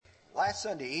Last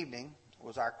Sunday evening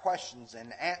was our questions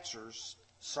and answers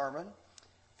sermon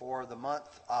for the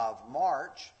month of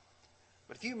March.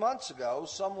 But a few months ago,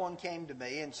 someone came to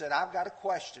me and said, I've got a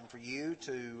question for you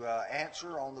to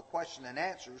answer on the question and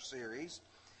answer series.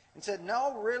 And said,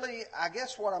 no, really, I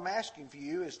guess what I'm asking for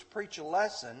you is to preach a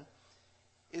lesson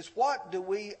is what do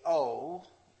we owe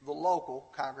the local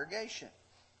congregation?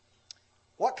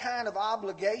 What kind of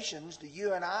obligations do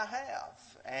you and I have?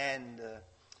 And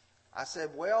I said,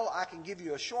 well, I can give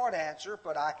you a short answer,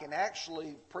 but I can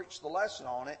actually preach the lesson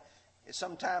on it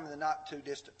sometime in the not too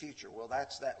distant future. Well,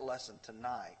 that's that lesson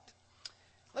tonight.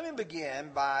 Let me begin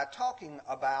by talking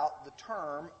about the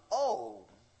term owe.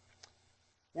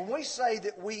 When we say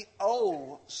that we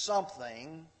owe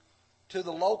something to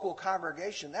the local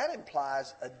congregation, that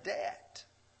implies a debt.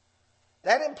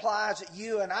 That implies that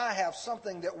you and I have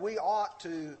something that we ought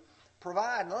to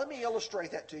provide. And let me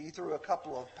illustrate that to you through a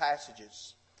couple of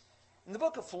passages. In the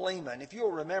book of Philemon, if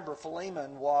you'll remember,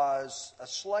 Philemon was a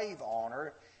slave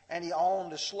owner, and he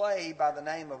owned a slave by the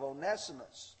name of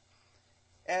Onesimus.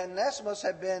 And Onesimus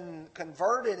had been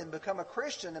converted and become a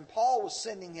Christian, and Paul was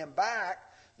sending him back,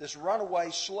 this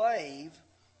runaway slave.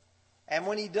 And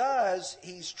when he does,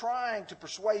 he's trying to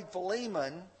persuade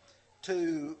Philemon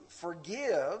to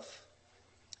forgive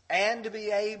and to be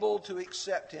able to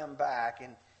accept him back.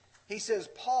 And he says,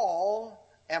 Paul,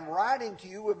 am writing to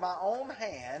you with my own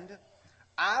hand,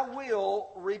 I will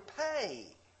repay.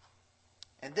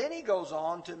 And then he goes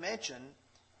on to mention,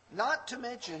 not to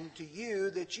mention to you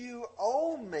that you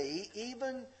owe me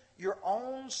even your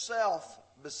own self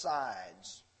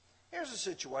besides. Here's a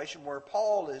situation where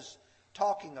Paul is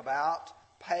talking about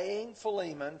paying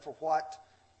Philemon for what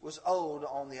was owed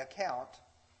on the account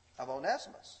of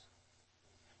Onesimus.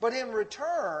 But in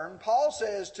return, Paul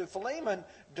says to Philemon,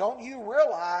 don't you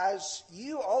realize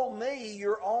you owe me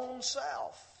your own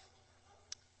self?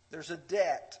 There's a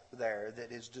debt there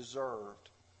that is deserved.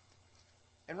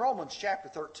 In Romans chapter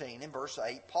 13, in verse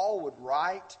 8, Paul would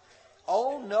write,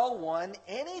 owe no one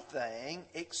anything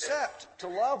except to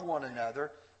love one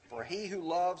another, for he who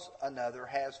loves another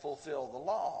has fulfilled the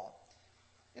law.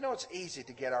 You know, it's easy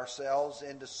to get ourselves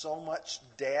into so much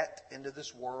debt into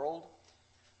this world,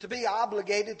 to be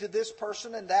obligated to this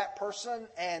person and that person,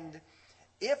 and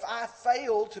if I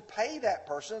fail to pay that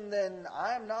person, then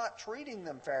I'm not treating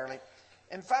them fairly.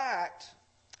 In fact,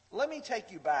 let me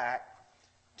take you back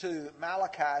to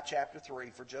Malachi chapter 3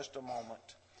 for just a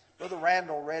moment. Brother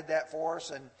Randall read that for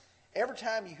us, and every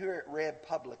time you hear it read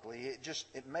publicly,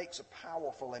 it makes a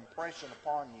powerful impression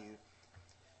upon you.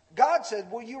 God said,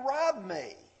 will you rob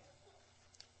me?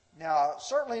 Now,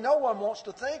 certainly no one wants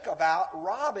to think about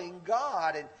robbing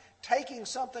God and taking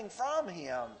something from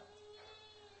Him.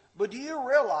 But do you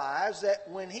realize that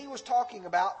when he was talking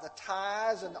about the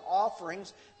tithes and the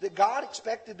offerings that God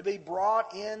expected to be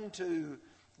brought in to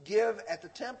give at the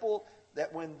temple,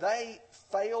 that when they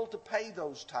failed to pay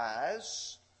those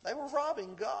tithes, they were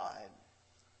robbing God?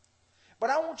 But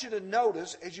I want you to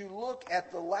notice as you look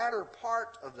at the latter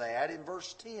part of that in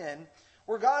verse 10,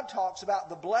 where God talks about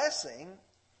the blessing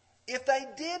if they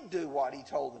did do what he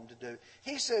told them to do.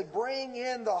 He said, bring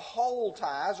in the whole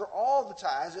tithes or all the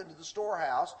tithes into the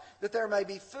storehouse, that there may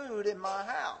be food in my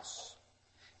house.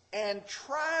 And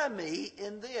try me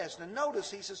in this. Now notice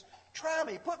he says, try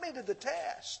me, put me to the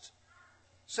test,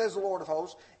 says the Lord of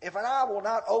hosts, if I will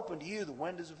not open to you the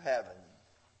windows of heaven.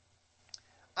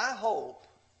 I hope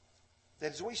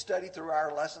that as we study through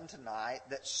our lesson tonight,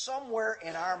 that somewhere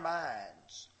in our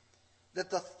minds,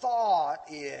 that the thought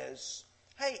is,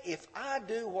 hey, if I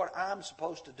do what I'm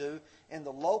supposed to do in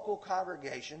the local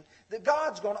congregation, that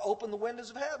God's going to open the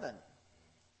windows of heaven.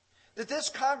 That this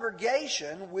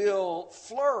congregation will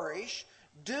flourish,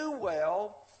 do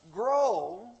well,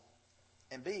 grow,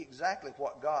 and be exactly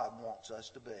what God wants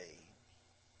us to be.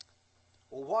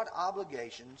 Well, what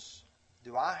obligations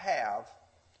do I have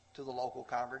to the local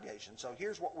congregation? So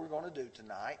here's what we're going to do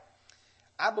tonight.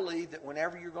 I believe that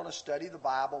whenever you're going to study the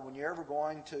Bible, when you're ever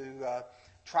going to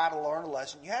try to learn a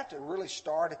lesson, you have to really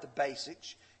start at the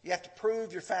basics. You have to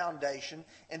prove your foundation,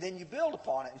 and then you build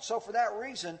upon it. And so for that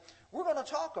reason, we're going to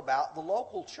talk about the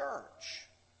local church.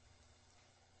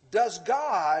 Does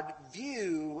God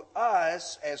view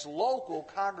us as local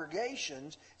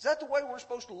congregations? Is that the way we're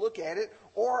supposed to look at it?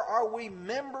 Or are we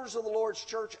members of the Lord's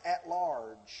church at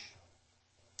large?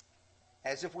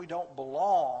 As if we don't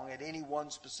belong at any one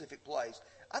specific place.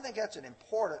 I think that's an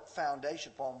important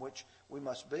foundation upon which we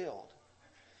must build.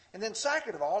 And then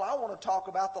second of all, I want to talk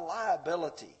about the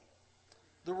liability,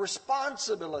 the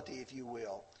responsibility, if you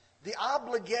will, the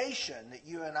obligation that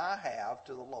you and I have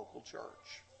to the local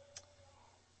church.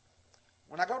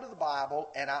 when I go to the Bible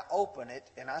and I open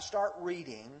it and I start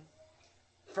reading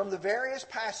from the various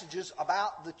passages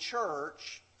about the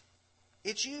church,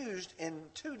 it's used in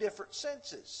two different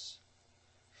senses.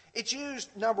 It's used,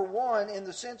 number one, in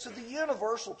the sense of the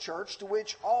universal church, to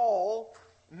which all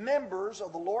members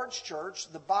of the Lord's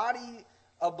church, the body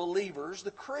of believers,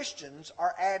 the Christians,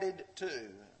 are added to.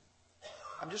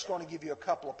 I'm just going to give you a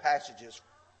couple of passages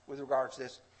with regards to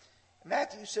this. In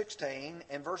Matthew 16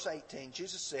 and verse 18,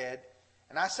 Jesus said,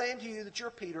 "And I say unto you that you're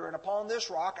Peter, and upon this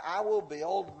rock I will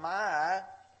build my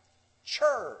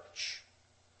church."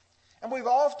 And we've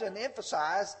often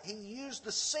emphasized he used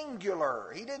the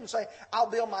singular. He didn't say, "I'll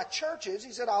build my churches."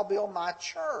 He said, "I'll build my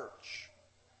church."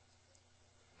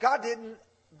 God didn't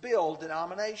build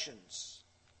denominations.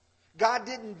 God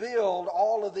didn't build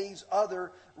all of these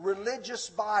other religious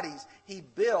bodies. He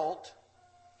built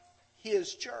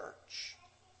His church.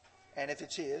 And if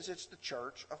it's His, it's the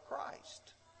church of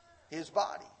Christ, His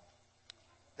body.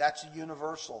 That's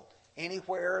universal.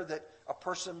 Anywhere that a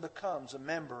person becomes a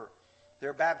member,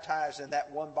 they're baptized in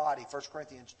that one body. 1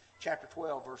 Corinthians chapter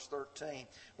 12, verse 13.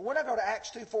 But when I go to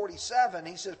Acts 2:47,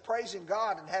 he says, praising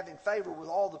God and having favor with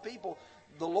all the people,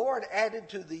 the Lord added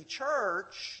to the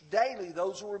church daily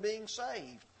those who were being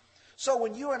saved. So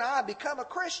when you and I become a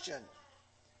Christian,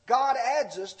 God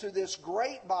adds us to this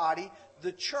great body,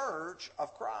 the church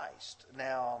of Christ.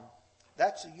 Now,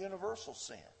 that's a universal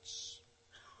sense.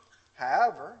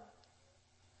 However,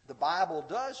 the Bible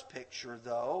does picture,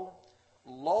 though,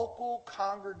 local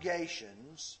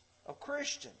congregations of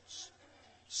Christians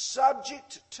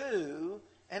subject to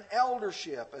an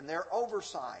eldership and their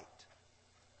oversight.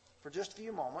 For just a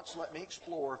few moments, let me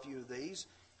explore a few of these.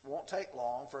 It won't take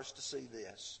long for us to see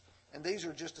this. And these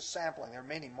are just a sampling. There are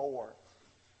many more.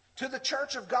 To the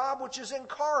church of God which is in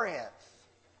Corinth.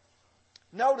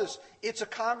 Notice, it's a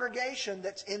congregation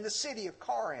that's in the city of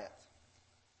Corinth.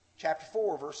 Chapter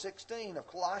 4, verse 16 of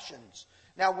Colossians.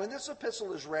 Now, when this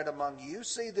epistle is read among you,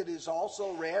 see that it is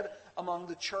also read among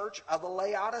the church of the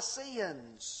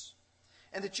Laodiceans,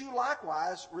 and that you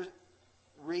likewise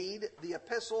read the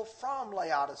epistle from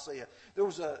Laodicea. There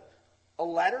was a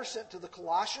letter sent to the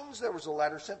Colossians. There was a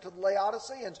letter sent to the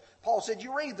Laodiceans. Paul said,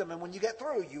 you read them, and when you get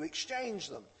through, you exchange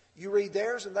them. You read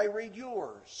theirs, and they read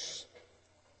yours.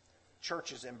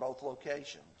 Churches in both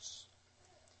locations.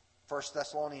 1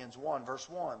 Thessalonians 1, verse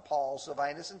 1, Paul,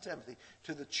 Silvanus, and Timothy,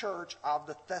 to the church of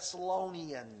the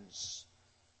Thessalonians.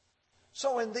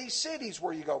 So in these cities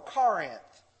where you go,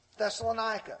 Corinth,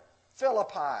 Thessalonica,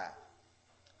 Philippi,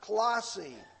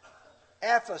 Colossae,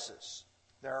 Ephesus,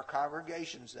 there are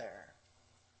congregations there.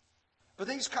 But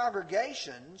these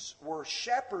congregations were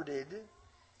shepherded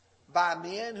by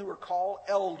men who were called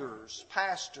elders,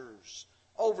 pastors,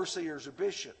 overseers, or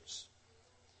bishops.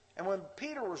 And when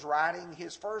Peter was writing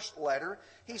his first letter,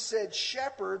 he said,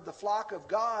 shepherd the flock of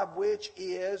God which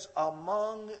is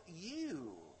among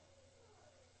you.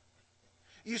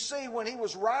 You see, when he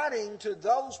was writing to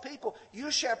those people, you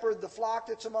shepherd the flock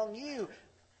that's among you.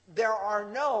 There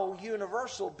are no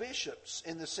universal bishops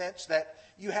in the sense that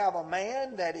you have a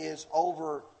man that is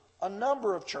over a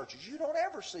number of churches. You don't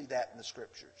ever see that in the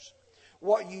Scriptures.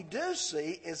 What you do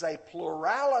see is a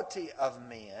plurality of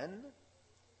men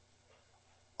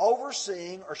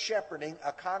overseeing or shepherding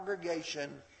a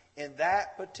congregation in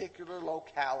that particular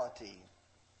locality.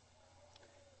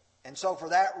 And so for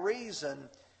that reason,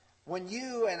 when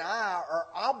you and I are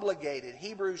obligated,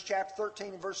 Hebrews chapter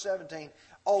 13 and verse 17,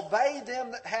 obey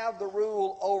them that have the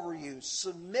rule over you,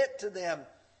 submit to them,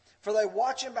 for they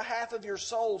watch in behalf of your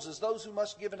souls as those who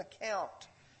must give an account,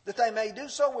 that they may do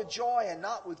so with joy and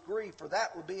not with grief, for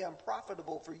that would be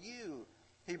unprofitable for you.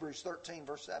 Hebrews 13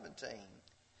 verse 17.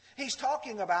 He's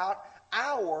talking about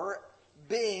our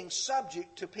being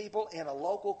subject to people in a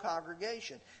local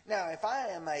congregation. Now, if I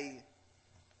am a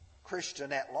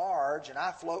Christian at large and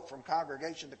I float from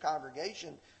congregation to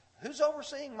congregation, who's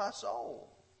overseeing my soul?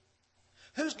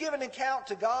 Who's giving account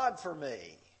to God for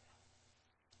me?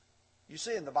 You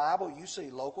see in the Bible, you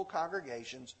see local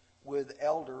congregations with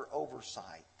elder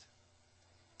oversight.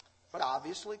 But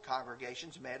obviously,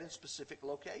 congregations met in specific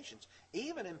locations,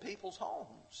 even in people's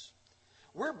homes.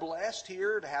 We're blessed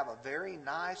here to have a very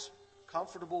nice,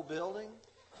 comfortable building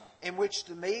in which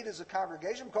to meet as a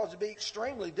congregation, because it'd be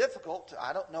extremely difficult.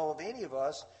 I don't know of any of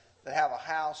us that have a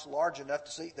house large enough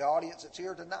to seat the audience that's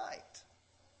here tonight.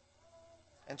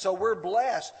 And so we're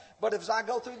blessed. But as I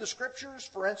go through the Scriptures,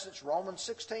 for instance, Romans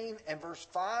 16 and verse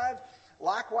 5,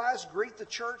 likewise greet the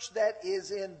church that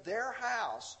is in their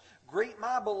house. Greet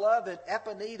my beloved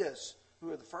Epaenetus,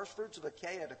 who are the first fruits of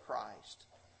Achaia to Christ.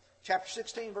 Chapter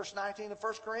 16, verse 19 of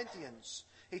 1 Corinthians.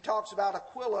 He talks about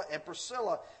Aquila and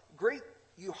Priscilla. Greet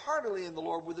you heartily in the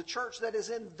Lord with the church that is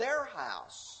in their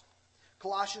house.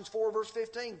 Colossians 4 verse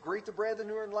 15, greet the brethren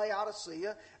who are in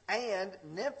Laodicea and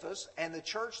Nymphas and the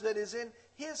church that is in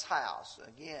his house.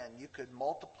 Again, you could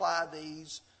multiply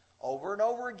these over and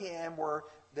over again where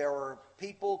there were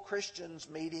people, Christians,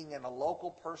 meeting in a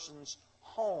local person's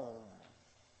home.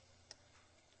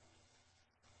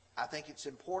 I think it's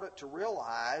important to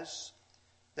realize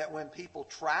that when people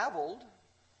traveled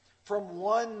from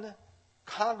one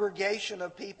congregation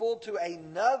of people to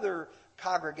another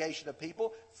congregation of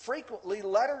people, frequently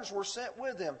letters were sent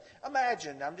with them.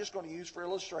 Imagine, I'm just going to use for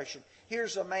illustration,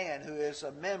 here's a man who is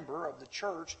a member of the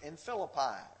church in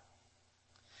Philippi.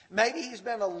 Maybe he's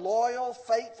been a loyal,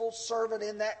 faithful servant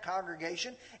in that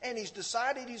congregation, and he's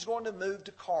decided he's going to move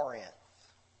to Corinth.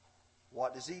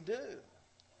 What does he do?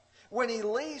 When he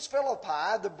leaves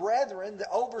Philippi, the brethren,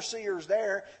 the overseers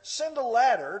there, send a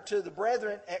letter to the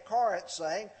brethren at Corinth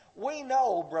saying, we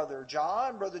know Brother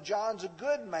John. Brother John's a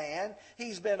good man.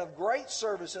 He's been of great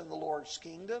service in the Lord's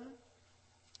kingdom.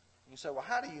 You say, well,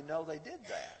 how do you know they did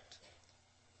that?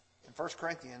 In 1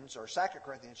 Corinthians or 2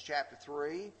 Corinthians chapter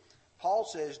 3, Paul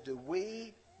says, do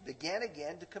we begin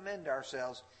again to commend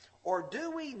ourselves? Or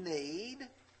do we need,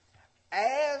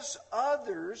 as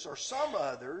others or some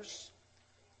others,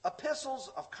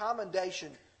 epistles of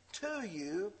commendation to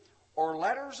you or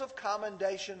letters of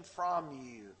commendation from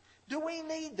you? Do we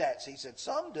need that? He said,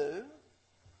 some do.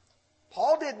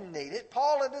 Paul didn't need it.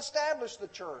 Paul had established the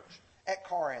church at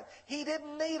Corinth. He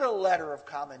didn't need a letter of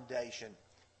commendation.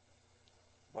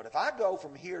 But if I go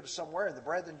from here to somewhere and the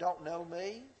brethren don't know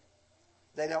me,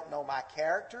 they don't know my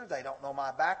character, they don't know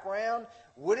my background,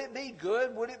 would it be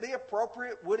good? Would it be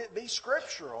appropriate? Would it be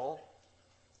scriptural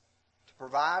to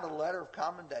provide a letter of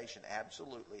commendation?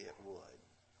 Absolutely it would.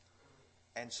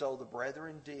 And so the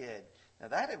brethren did. Now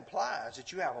that implies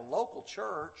that you have a local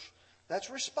church that's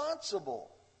responsible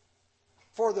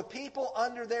for the people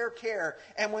under their care.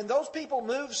 And when those people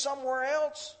move somewhere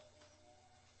else,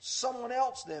 someone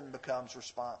else then becomes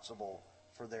responsible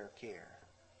for their care.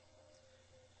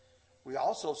 We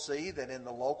also see that in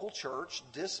the local church,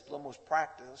 discipline was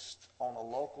practiced on a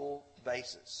local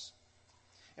basis.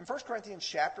 In 1 Corinthians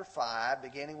chapter 5,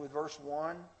 beginning with verse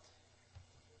 1,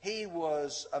 he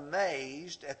was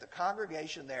amazed at the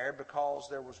congregation there because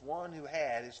there was one who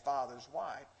had his father's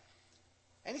wife.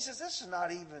 And he says, this is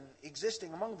not even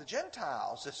existing among the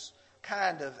Gentiles, this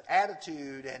kind of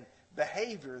attitude and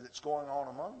behavior that's going on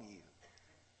among you.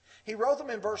 He wrote them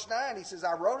in verse 9. He says,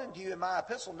 I wrote unto you in my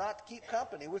epistle not to keep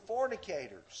company with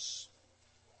fornicators.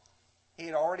 He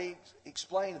had already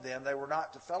explained to them they were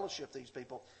not to fellowship these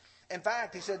people. In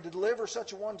fact, he said, to deliver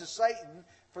such a one to Satan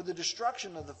for the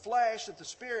destruction of the flesh, that the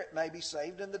spirit may be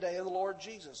saved in the day of the Lord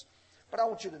Jesus. But I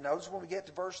want you to notice when we get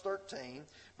to verse 13,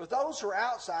 but those who are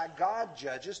outside God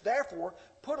judges, therefore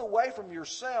put away from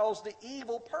yourselves the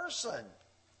evil person.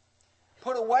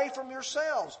 Put away from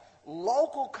yourselves.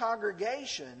 Local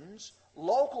congregations,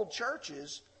 local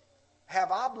churches have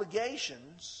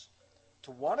obligations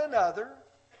to one another,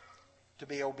 to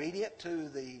be obedient to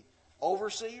the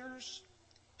overseers,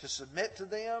 to submit to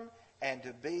them, and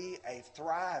to be a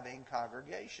thriving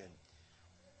congregation.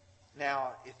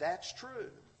 Now, if that's true,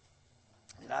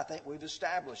 and I think we've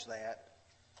established that,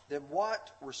 then what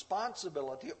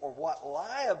responsibility or what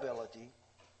liability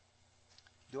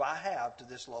do I have to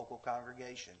this local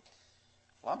congregation?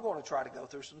 Well, I'm going to try to go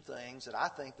through some things that I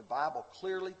think the Bible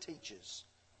clearly teaches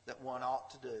that one ought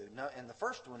to do. Now, and the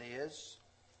first one is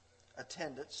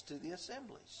attendance to the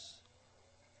assemblies.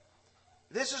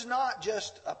 This is not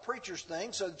just a preacher's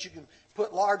thing so that you can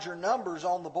put larger numbers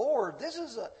on the board. This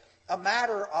is a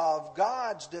matter of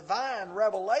God's divine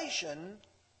revelation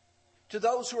to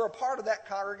those who are a part of that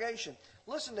congregation.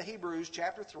 Listen to Hebrews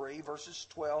chapter 3, verses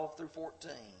 12 through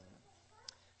 14.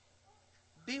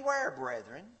 Beware,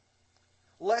 brethren,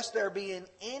 lest there be in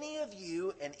any of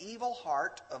you an evil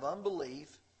heart of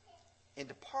unbelief in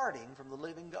departing from the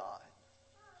living God.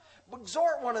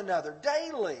 Exhort one another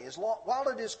daily, while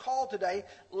it is called today,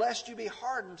 lest you be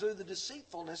hardened through the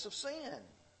deceitfulness of sin.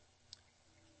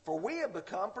 For we have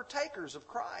become partakers of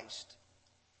Christ,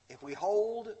 if we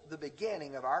hold the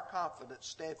beginning of our confidence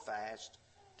steadfast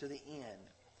to the end.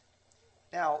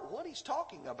 Now, what he's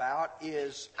talking about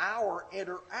is our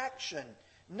interaction.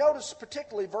 Notice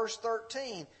particularly verse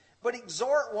 13, but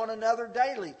exhort one another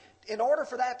daily. In order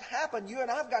for that to happen, you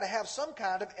and I have got to have some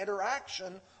kind of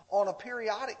interaction on a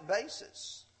periodic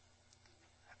basis.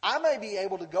 I may be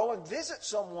able to go and visit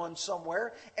someone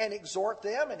somewhere and exhort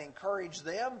them and encourage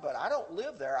them, but I don't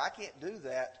live there. I can't do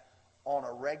that on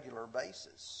a regular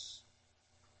basis.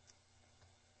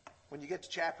 When you get to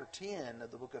chapter 10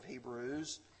 of the book of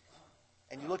Hebrews,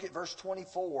 And you look at verse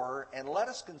 24, and let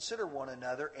us consider one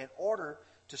another in order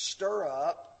to stir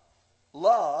up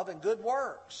love and good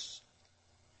works.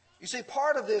 You see,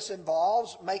 part of this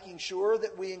involves making sure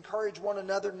that we encourage one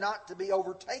another not to be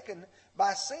overtaken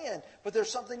by sin. But there's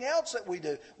something else that we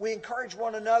do. We encourage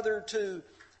one another to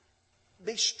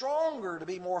be stronger, to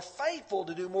be more faithful,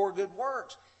 to do more good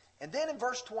works. And then in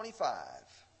verse 25,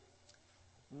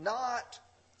 not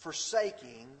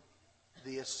forsaking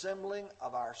the assembling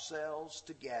of ourselves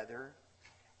together,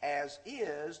 as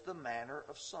is the manner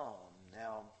of some.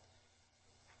 Now,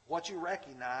 what you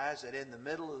recognize that in the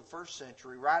middle of the first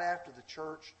century, right after the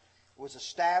church was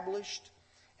established,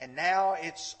 and now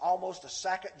it's almost a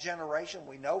second generation.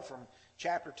 We know from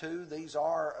chapter 2, these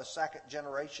are a second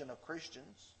generation of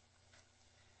Christians.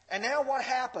 And now what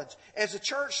happens? As the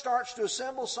church starts to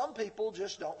assemble, some people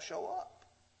just don't show up.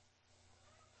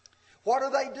 What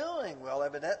are they doing? Well,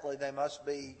 evidently they must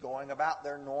be going about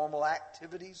their normal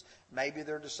activities. Maybe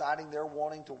they're deciding they're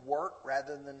wanting to work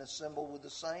rather than assemble with the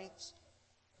saints.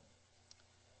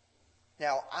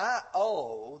 Now, I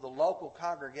owe the local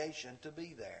congregation to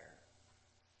be there.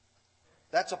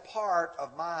 That's a part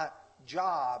of my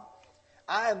job.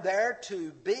 I am there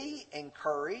to be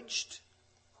encouraged,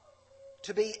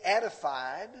 to be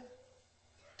edified,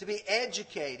 to be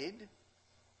educated,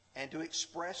 and to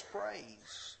express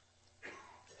praise.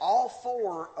 All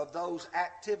four of those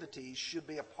activities should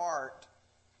be a part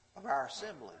of our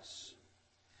assemblies.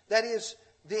 That is,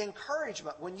 the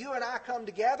encouragement. When you and I come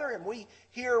together and we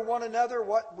hear one another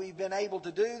what we've been able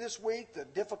to do this week, the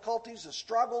difficulties, the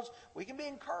struggles, we can be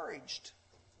encouraged.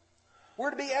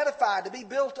 We're to be edified, to be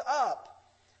built up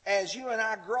as you and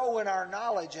I grow in our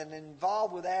knowledge, and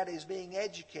involved with that is being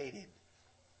educated.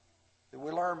 That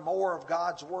we learn more of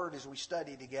God's Word as we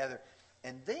study together.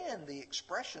 And then the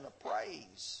expression of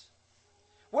praise.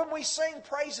 When we sing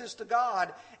praises to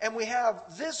God and we have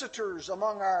visitors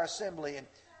among our assembly, and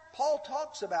Paul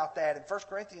talks about that in 1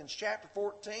 Corinthians chapter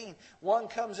 14. One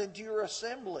comes into your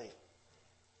assembly.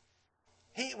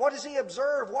 What does he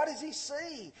observe? What does he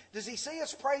see? Does he see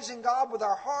us praising God with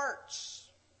our hearts?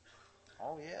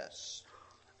 Oh, yes.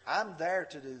 I'm there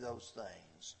to do those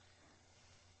things.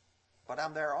 But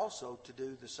I'm there also to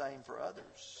do the same for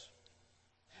others.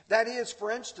 That is,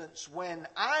 for instance, when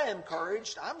I am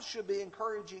encouraged, I should be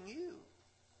encouraging you.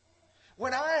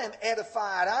 When I am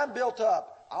edified, I'm built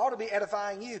up, I ought to be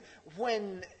edifying you.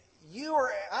 When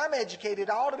I'm educated,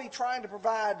 I ought to be trying to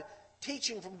provide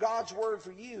teaching from God's Word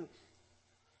for you.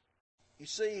 You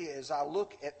see, as I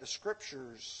look at the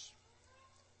Scriptures,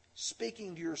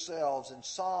 speaking to yourselves in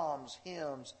psalms,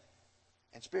 hymns,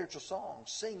 and spiritual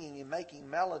songs, singing and making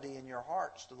melody in your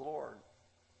hearts to the Lord,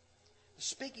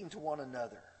 speaking to one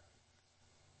another,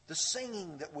 the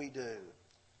singing that we do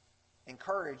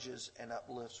encourages and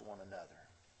uplifts one another.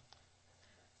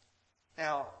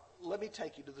 Now, let me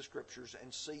take you to the Scriptures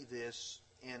and see this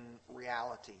in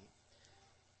reality.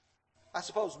 I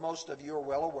suppose most of you are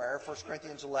well aware of 1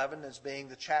 Corinthians 11 as being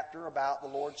the chapter about the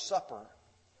Lord's Supper.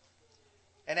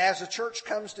 And as the church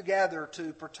comes together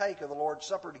to partake of the Lord's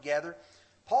Supper together,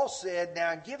 Paul said,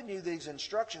 "Now in giving you these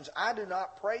instructions, I do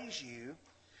not praise you,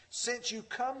 since you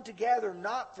come together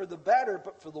not for the better,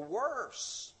 but for the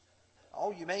worse."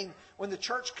 Oh, you mean when the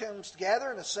church comes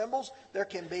together and assembles, there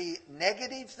can be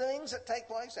negative things that take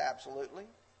place? Absolutely.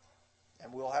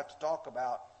 And we'll have to talk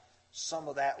about some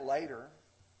of that later.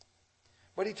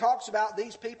 But he talks about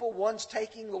these people, one's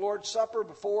taking the Lord's Supper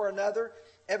before another.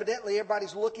 Evidently,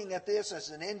 everybody's looking at this as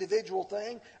an individual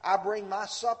thing. I bring my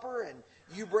supper and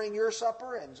you bring your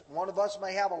supper, and one of us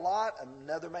may have a lot,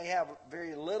 another may have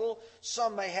very little.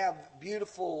 Some may have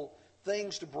beautiful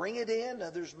things to bring it in,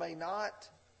 others may not.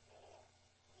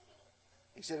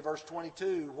 He said in verse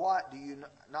 22, "What, do you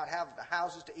not have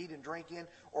houses to eat and drink in?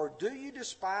 Or do you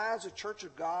despise the church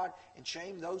of God and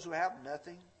shame those who have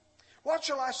nothing? What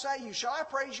shall I say you? Shall I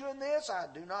praise you in this? I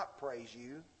do not praise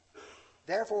you.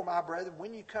 Therefore, my brethren,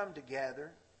 when you come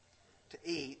together to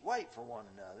eat, wait for one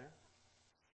another.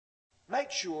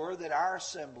 Make sure that our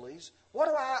assemblies, what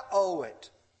do I owe it?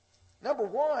 Number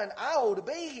one, I owe to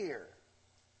be here.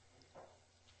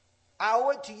 I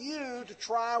owe it to you to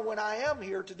try when I am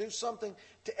here to do something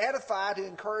to edify, to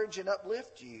encourage, and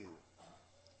uplift you.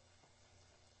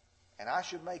 And I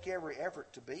should make every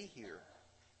effort to be here.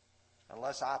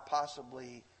 Unless I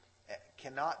possibly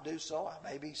cannot do so. I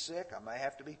may be sick. I may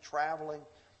have to be traveling.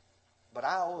 But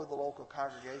I owe the local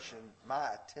congregation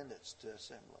my attendance to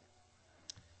assembly.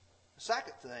 The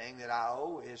second thing that I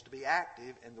owe is to be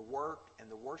active in the work and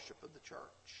the worship of the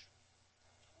church.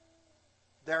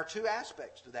 There are two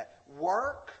aspects to that.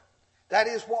 Work, that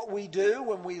is what we do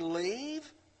when we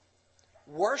leave.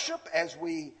 Worship, as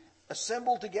we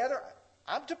assembled together,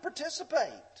 I'm to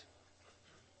participate.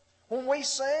 When we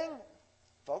sing,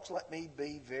 folks, let me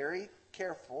be very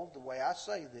careful the way I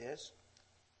say this.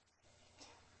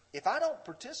 If I don't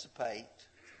participate,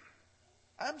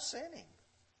 I'm sinning.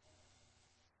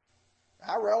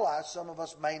 I realize some of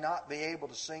us may not be able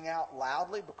to sing out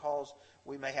loudly because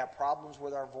we may have problems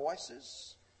with our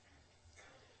voices.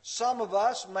 Some of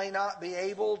us may not be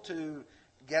able to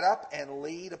get up and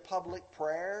lead a public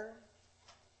prayer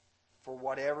for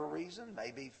whatever reason,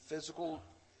 maybe physical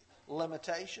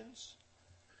limitations.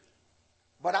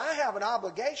 But I have an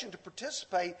obligation to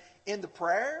participate in the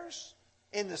prayers,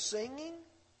 in the singing,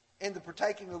 in the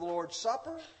partaking of the Lord's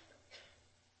Supper,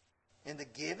 in the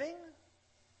giving.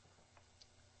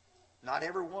 Not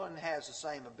everyone has the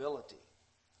same ability,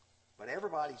 but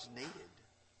everybody's needed.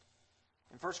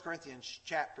 In 1 Corinthians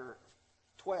chapter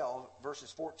 12,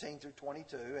 verses 14 through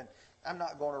 22, and I'm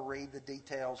not going to read the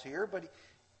details here, but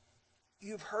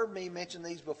you've heard me mention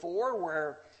these before,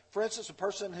 where, for instance, a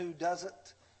person who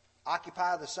doesn't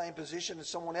occupy the same position as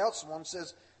someone else, one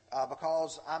says,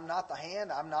 because I'm not the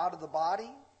hand, I'm not of the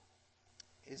body.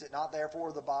 Is it not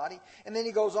therefore the body? And then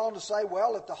he goes on to say,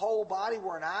 well, if the whole body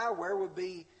were an eye, where would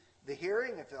be the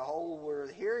hearing? If the whole were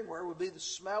the hearing, where would be the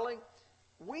smelling?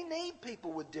 We need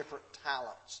people with different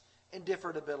talents and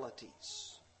different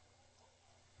abilities.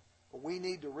 But we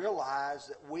need to realize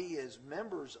that we as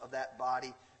members of that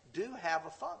body do have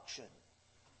a function.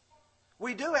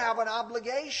 We do have an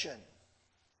obligation.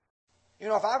 You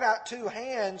know, if I've got two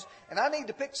hands and I need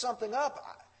to pick something up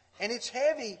and it's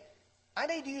heavy, I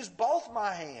need to use both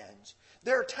my hands.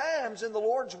 There are times in the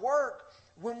Lord's work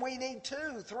when we need 2,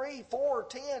 3, 4,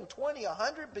 10, 20,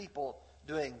 100 people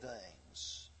doing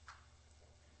things.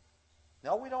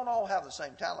 No, we don't all have the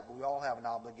same talent, but we all have an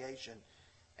obligation.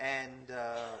 And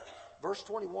verse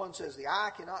 21 says, the eye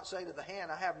cannot say to the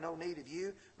hand, I have no need of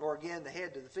you, nor again the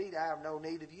head to the feet, I have no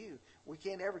need of you. We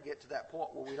can't ever get to that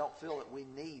point where we don't feel that we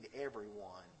need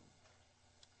everyone.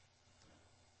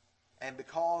 And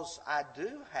because I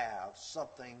do have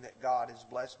something that God has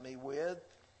blessed me with,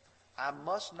 I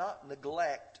must not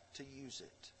neglect to use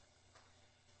it.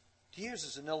 To use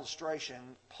as an illustration,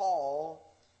 Paul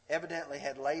evidently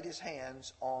had laid his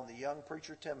hands on the young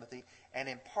preacher Timothy and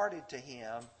imparted to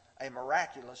him a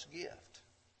miraculous gift.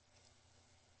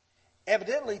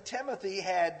 Evidently, Timothy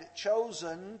had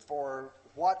chosen, for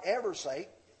whatever sake,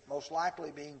 most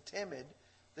likely being timid,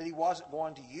 that he wasn't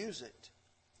going to use it.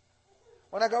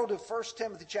 When I go to 1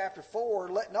 Timothy chapter 4,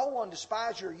 let no one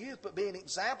despise your youth, but be an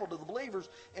example to the believers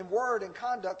in word and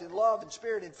conduct, in love and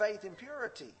spirit, in faith and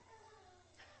purity.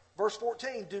 Verse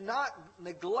 14, do not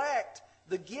neglect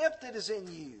the gift that is in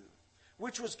you,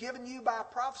 which was given you by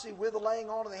prophecy with the laying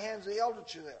on of the hands of the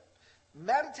eldership.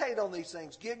 Meditate on these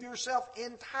things. Give yourself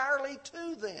entirely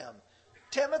to them.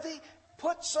 Timothy,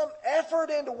 put some effort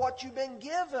into what you've been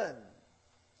given.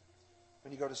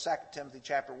 When you go to 2 Timothy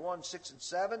chapter 1, 6 and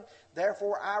 7,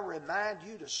 therefore I remind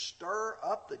you to stir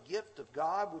up the gift of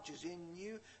God which is in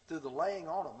you through the laying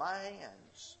on of my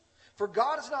hands. For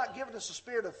God has not given us a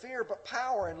spirit of fear, but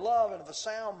power and love and of a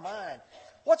sound mind.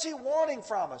 What's He wanting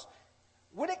from us?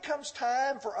 When it comes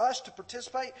time for us to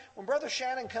participate, when Brother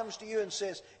Shannon comes to you and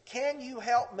says, can you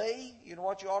help me? You know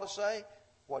what you ought to say?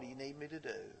 What do you need me to do?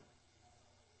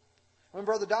 When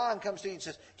Brother Don comes to you and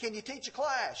says, can you teach a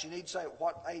class? You need to say,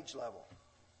 what age level?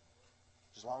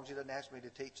 As long as he doesn't ask me to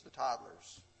teach the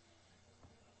toddlers.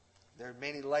 There are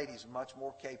many ladies much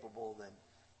more capable than,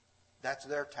 that's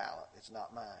their talent. It's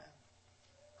not mine.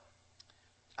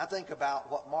 I think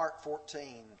about what Mark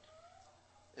 14,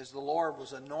 as the Lord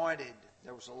was anointed,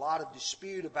 there was a lot of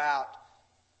dispute about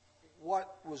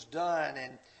what was done.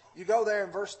 And you go there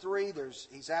in verse 3,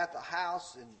 he's at the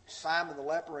house in Simon the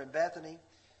leper in Bethany.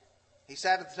 He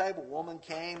sat at the table. A woman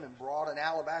came and brought an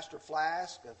alabaster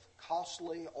flask of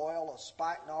costly oil of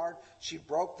spikenard. She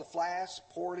broke the flask,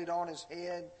 poured it on his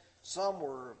head. Some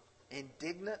were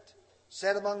indignant,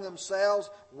 said among themselves,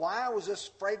 why was this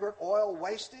fragrant oil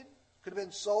wasted? Could have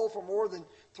been sold for more than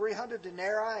 300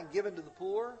 denarii and given to the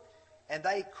poor. And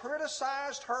they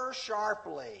criticized her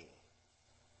sharply.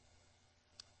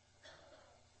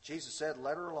 Jesus said,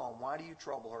 let her alone. Why do you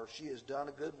trouble her? She has done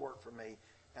a good work for me.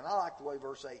 And I like the way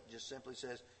verse 8 just simply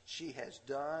says, she has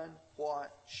done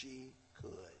what she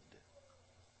could.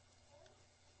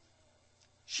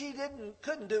 She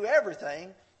couldn't do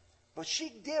everything, but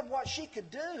she did what she could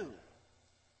do.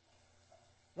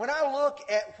 When I look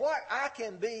at what I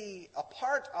can be a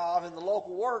part of in the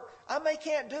local work, I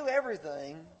can't do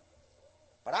everything,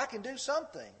 but I can do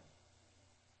something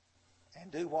and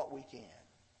do what we can.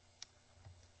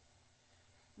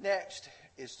 Next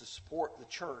is to support the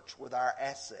church with our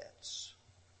assets.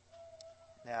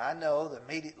 Now, I know that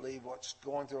immediately what's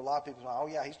going through a lot of people's mind, oh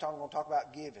yeah, he's going to talk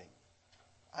about giving.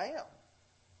 I am.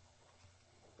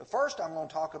 But first I'm going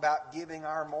to talk about giving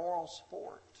our moral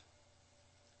support.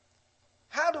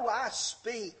 How do I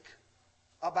speak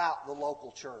about the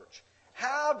local church?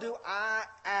 How do I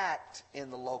act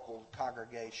in the local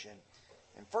congregation?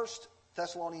 In 1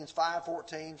 Thessalonians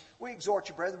 5:14, we exhort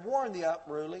you, brethren, warn the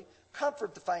unruly,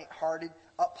 comfort the faint-hearted,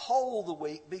 uphold the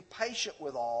weak, be patient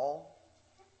with all.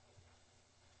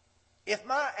 If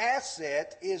my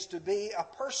asset is to be a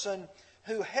person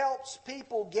who helps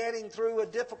people getting through a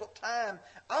difficult time,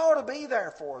 I ought to be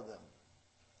there for them.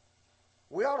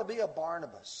 We ought to be a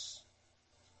Barnabas.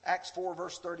 Acts 4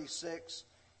 verse 36.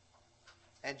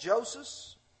 And Joseph,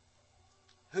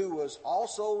 who was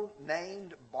also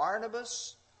named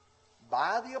Barnabas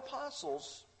by the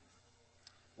apostles,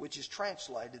 which is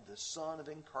translated the son of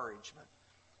encouragement.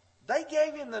 They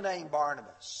gave him the name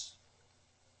Barnabas.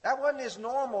 That wasn't his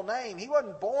normal name. He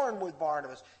wasn't born with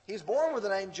Barnabas. He was born with the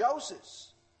name Joseph.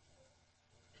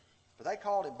 But they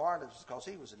called him Barnabas because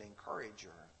he was an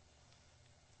encourager.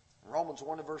 In Romans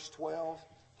 1 verse 12,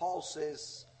 Paul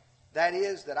says, that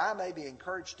is, that I may be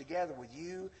encouraged together with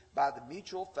you by the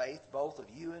mutual faith both of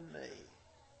you and me.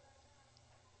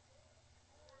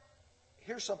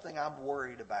 Here's something I'm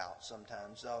worried about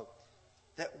sometimes, though.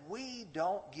 That we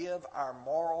don't give our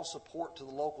moral support to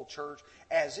the local church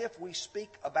as if we speak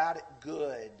about it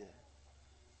good.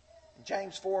 In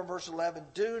James 4 verse 11,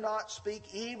 do not speak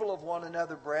evil of one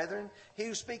another, brethren. He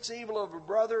who speaks evil of a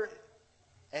brother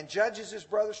and judges his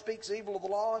brother speaks evil of the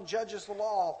law and judges the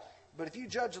law. But if you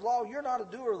judge the law, you're not a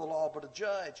doer of the law, but a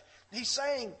judge. He's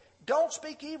saying, don't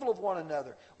speak evil of one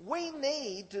another. We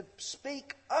need to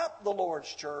speak up the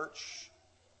Lord's church,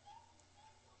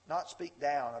 not speak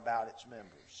down about its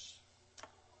members.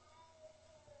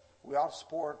 We ought to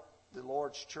support the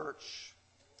Lord's church.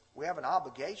 We have an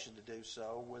obligation to do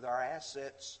so with our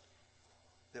assets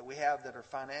that we have that are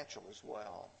financial as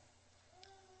well.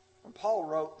 When Paul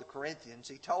wrote the Corinthians,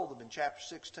 he told them in chapter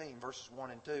 16, verses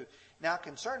 1 and 2, now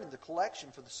concerning the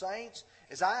collection for the saints,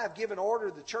 as I have given order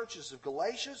to the churches of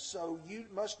Galatia, so you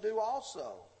must do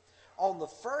also. On the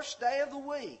first day of the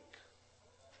week,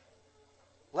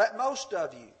 let most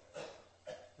of you.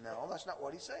 No, that's not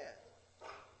what he said.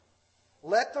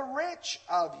 Let the rich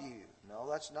of you. No,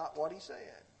 that's not what he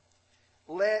said.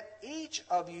 Let each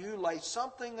of you lay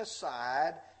something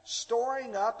aside,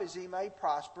 storing up as he may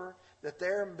prosper, that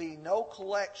there be no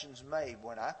collections made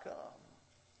when I come.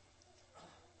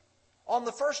 On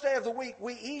the first day of the week,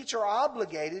 we each are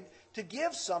obligated to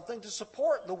give something to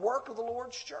support the work of the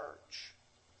Lord's church.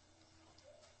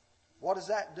 What does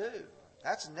that do?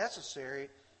 That's necessary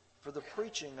for the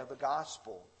preaching of the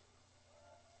gospel.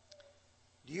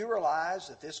 Do you realize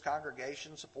that this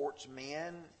congregation supports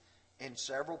men in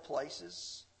several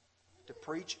places to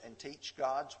preach and teach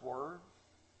God's Word?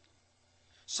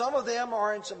 Some of them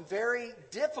are in some very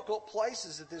difficult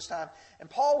places at this time. And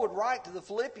Paul would write to the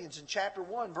Philippians in chapter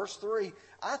 1, verse 3,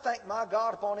 I thank my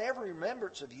God upon every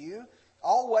remembrance of you,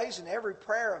 always in every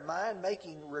prayer of mine,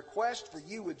 making request for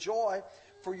you with joy,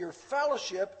 for your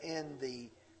fellowship in the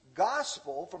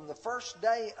gospel from the first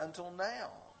day until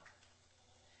now.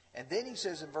 And then he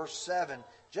says in verse 7,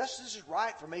 just as is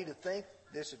right for me to think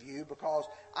this of you, because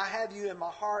I have you in my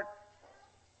heart,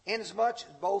 inasmuch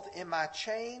as both in my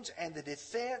chains and the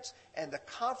defense and the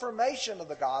confirmation of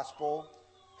the gospel,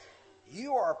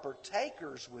 you are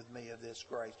partakers with me of this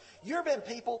grace. You've been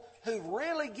people who've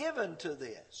really given to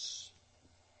this.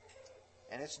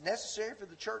 And it's necessary for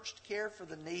the church to care for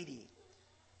the needy.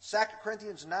 2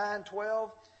 Corinthians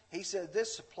 9:12, he said,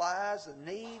 this supplies the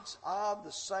needs of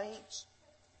the saints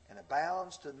and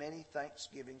abounds to many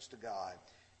thanksgivings to God.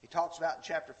 He talks about in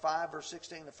chapter 5, verse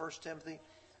 16 of 1 Timothy,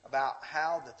 about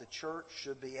how that the church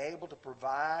should be able to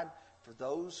provide for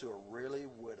those who are really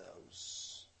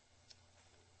widows.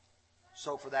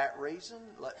 So for that reason,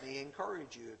 let me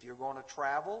encourage you, if you're going to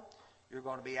travel, you're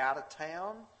going to be out of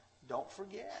town, don't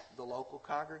forget the local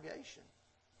congregation.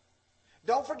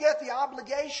 Don't forget the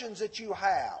obligations that you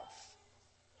have.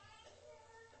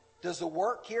 Does the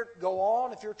work here go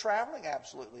on if you're traveling?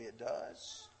 Absolutely it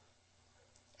does.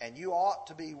 And you ought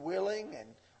to be willing and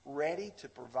ready to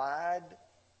provide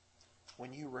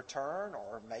when you return,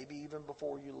 or maybe even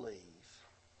before you leave.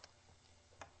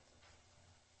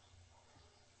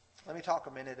 Let me talk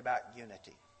a minute about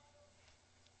unity.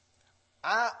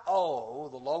 I owe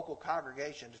the local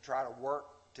congregation to try to work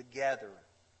together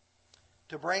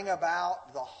to bring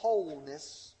about the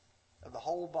wholeness of the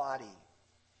whole body.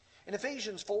 In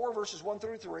Ephesians 4, verses 1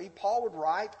 through 3, Paul would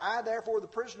write, I, therefore, the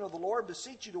prisoner of the Lord,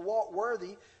 beseech you to walk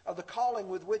worthy of the calling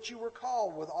with which you were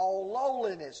called, with all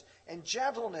lowliness and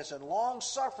gentleness and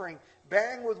long-suffering,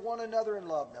 bearing with one another in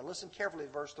love. Now listen carefully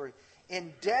to verse 3.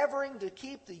 Endeavoring to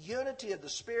keep the unity of the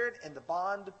Spirit in the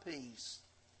bond of peace.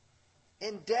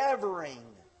 Endeavoring.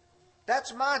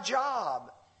 That's my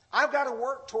job. I've got to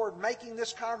work toward making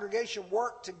this congregation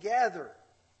work together,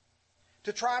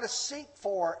 to try to seek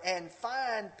for and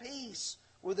find peace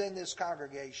within this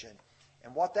congregation.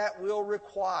 And what that will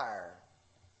require,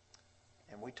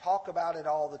 and we talk about it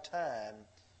all the time,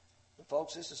 but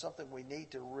folks, this is something we need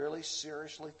to really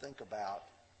seriously think about.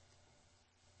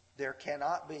 There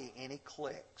cannot be any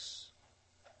cliques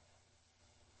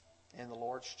in the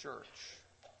Lord's church.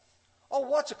 Oh,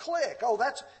 what's a clique? Oh,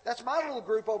 that's my little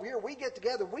group over here. We get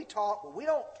together, we talk, but we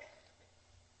don't.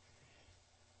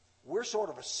 We're sort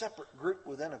of a separate group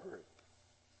within a group.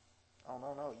 Oh,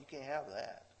 no, you can't have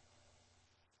that.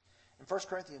 In 1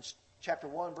 Corinthians chapter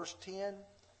 1, verse 10,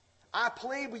 I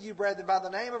plead with you, brethren, by the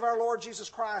name of our Lord Jesus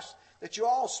Christ, that you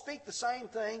all speak the same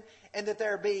thing, and that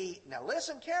there be, now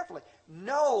listen carefully,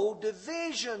 no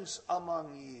divisions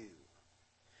among you,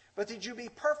 but that you be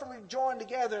perfectly joined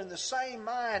together in the same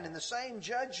mind and the same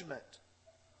judgment.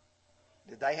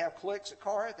 Did they have cliques at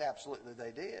Corinth? Absolutely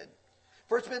they did.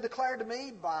 For it's been declared to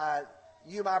me by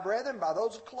you, my brethren, by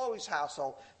those of Chloe's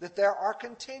household, that there are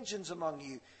contentions among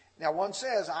you. Now one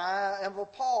says, I am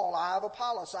of Paul, I have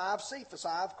Apollos, I have Cephas,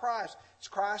 I have Christ. Is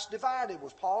Christ divided?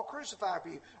 Was Paul crucified for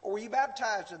you? Or were you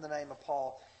baptized in the name of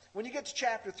Paul? When you get to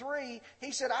chapter 3,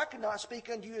 he said, I could not speak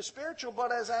unto you as spiritual,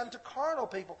 but as unto carnal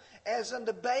people, as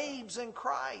unto babes in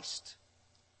Christ.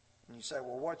 And you say,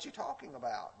 well, what are you talking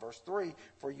about? Verse 3,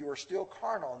 for you are still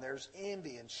carnal, and there's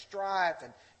envy and strife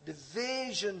and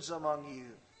divisions among you.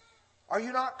 Are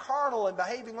you not carnal and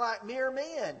behaving like mere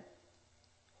men?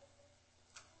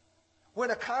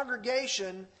 When a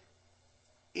congregation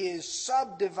is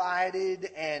subdivided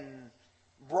and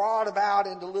brought about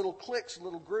into little cliques,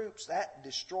 little groups, that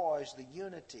destroys the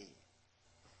unity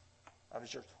of the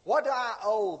church. What do I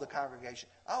owe the congregation?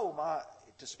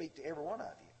 To speak to every one of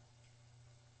you.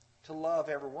 To love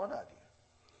every one of you.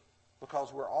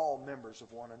 Because we're all members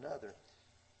of one another.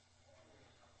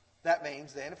 That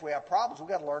means then if we have problems, we've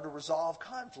got to learn to resolve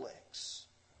conflicts.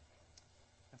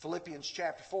 In Philippians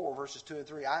chapter 4, verses 2 and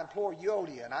 3, I implore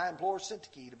Euodia and I implore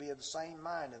Syntyche to be of the same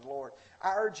mind in the Lord.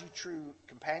 I urge you, true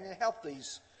companion, help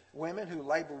these women who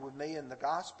labor with me in the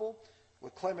gospel,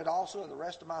 with Clement also and the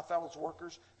rest of my fellow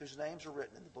workers whose names are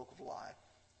written in the book of life.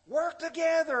 Work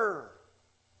together.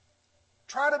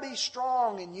 Try to be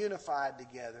strong and unified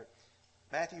together.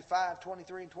 Matthew 5,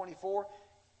 23 and 24,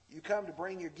 you come to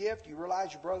bring your gift, you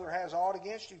realize your brother has aught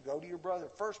against you, go to your brother,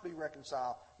 first be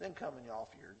reconciled, then come and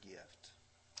offer your gift.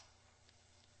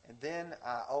 And then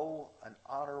I owe an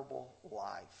honorable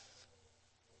life.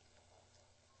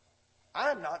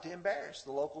 I'm not to embarrass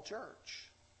the local church.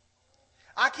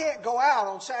 I can't go out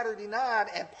on Saturday night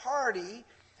and party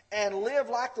and live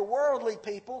like the worldly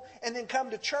people and then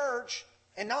come to church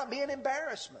and not be an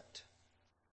embarrassment.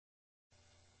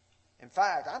 In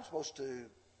fact, I'm supposed to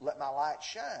let my light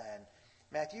shine.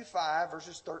 Matthew 5,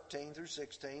 verses 13 through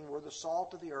 16, we're the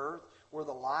salt of the earth, we're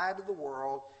the light of the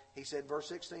world. He said, verse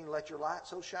 16, let your light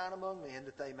so shine among men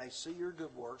that they may see your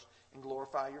good works and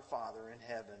glorify your Father in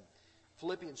heaven.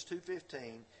 Philippians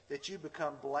 2:15, that you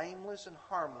become blameless and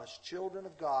harmless children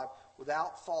of God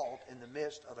without fault in the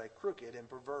midst of a crooked and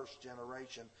perverse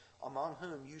generation, among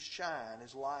whom you shine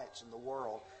as lights in the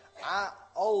world. I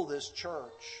owe this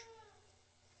church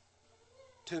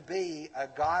to be a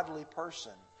godly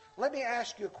person. Let me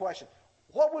ask you a question.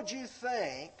 What would you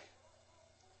think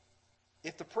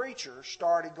if the preacher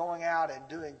started going out and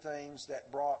doing things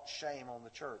that brought shame on the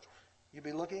church? You'd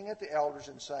be looking at the elders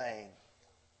and saying,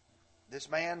 this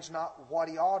man's not what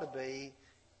he ought to be.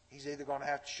 He's either going to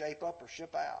have to shape up or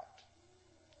ship out.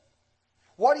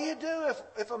 What do you do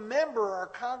if a member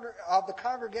of the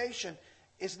congregation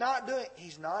is not doing,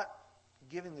 he's not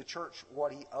giving the church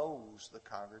what he owes the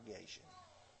congregation?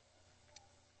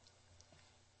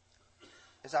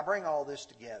 As I bring all this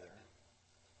together,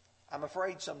 I'm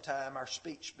afraid sometimes our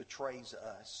speech betrays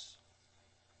us.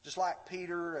 Just like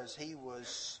Peter, as he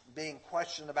was being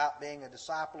questioned about being a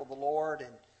disciple of the Lord,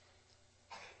 and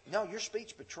no, your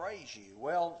speech betrays you.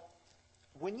 Well,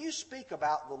 when you speak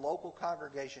about the local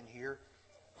congregation here,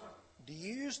 do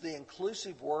you use the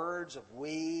inclusive words of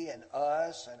we and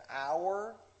us and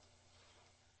our?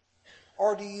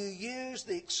 Or do you use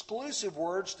the exclusive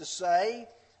words to say,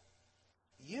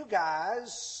 you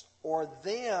guys or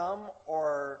them,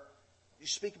 or you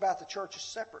speak about the church as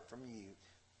separate from you?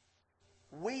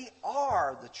 We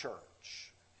are the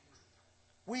church.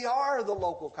 We are the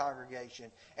local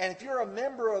congregation. And if you're a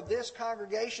member of this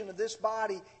congregation, of this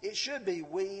body, it should be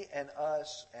we and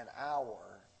us and our,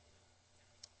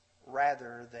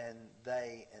 rather than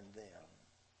they and them.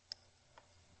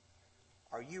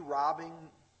 Are you robbing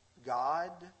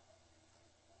God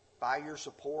by your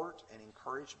support and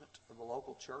encouragement of the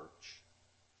local church?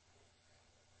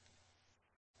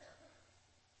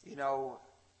 You know,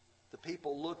 the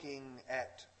people looking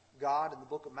at God in the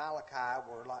book of Malachi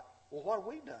were like, well, what have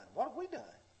we done? What have we done?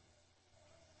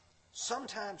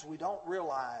 Sometimes we don't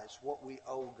realize what we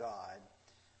owe God.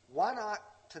 Why not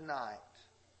tonight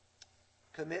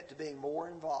commit to being more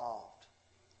involved,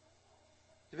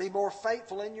 to be more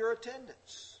faithful in your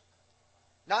attendance?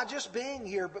 Not just being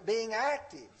here, but being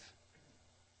active.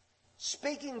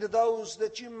 Speaking to those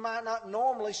that you might not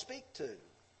normally speak to.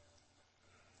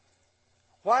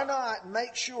 Why not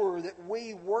make sure that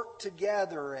we work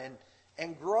together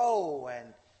and grow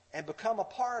and become a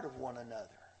part of one another?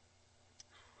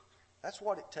 That's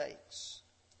what it takes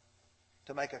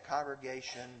to make a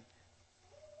congregation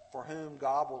for whom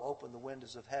God will open the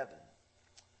windows of heaven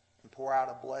and pour out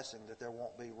a blessing that there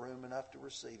won't be room enough to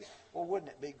receive it. Well,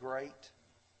 wouldn't it be great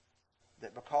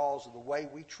that because of the way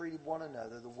we treated one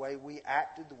another, the way we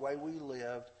acted, the way we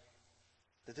lived,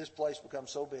 that this place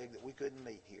becomes so big that we couldn't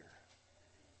meet here?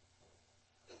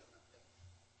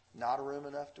 Not a room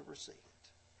enough to receive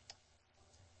it.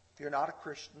 If you're not a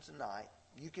Christian tonight,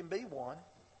 you can be one.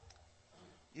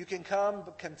 You can come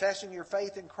confessing your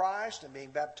faith in Christ and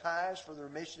being baptized for the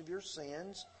remission of your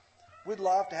sins. We'd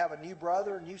love to have a new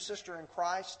brother, a new sister in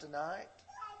Christ tonight.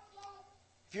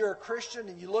 If you're a Christian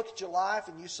and you look at your life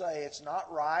and you say, it's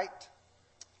not right,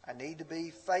 I need to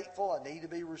be faithful, I need to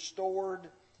be restored,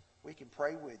 we can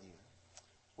pray with you.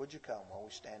 Would you come while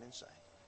we stand and sing?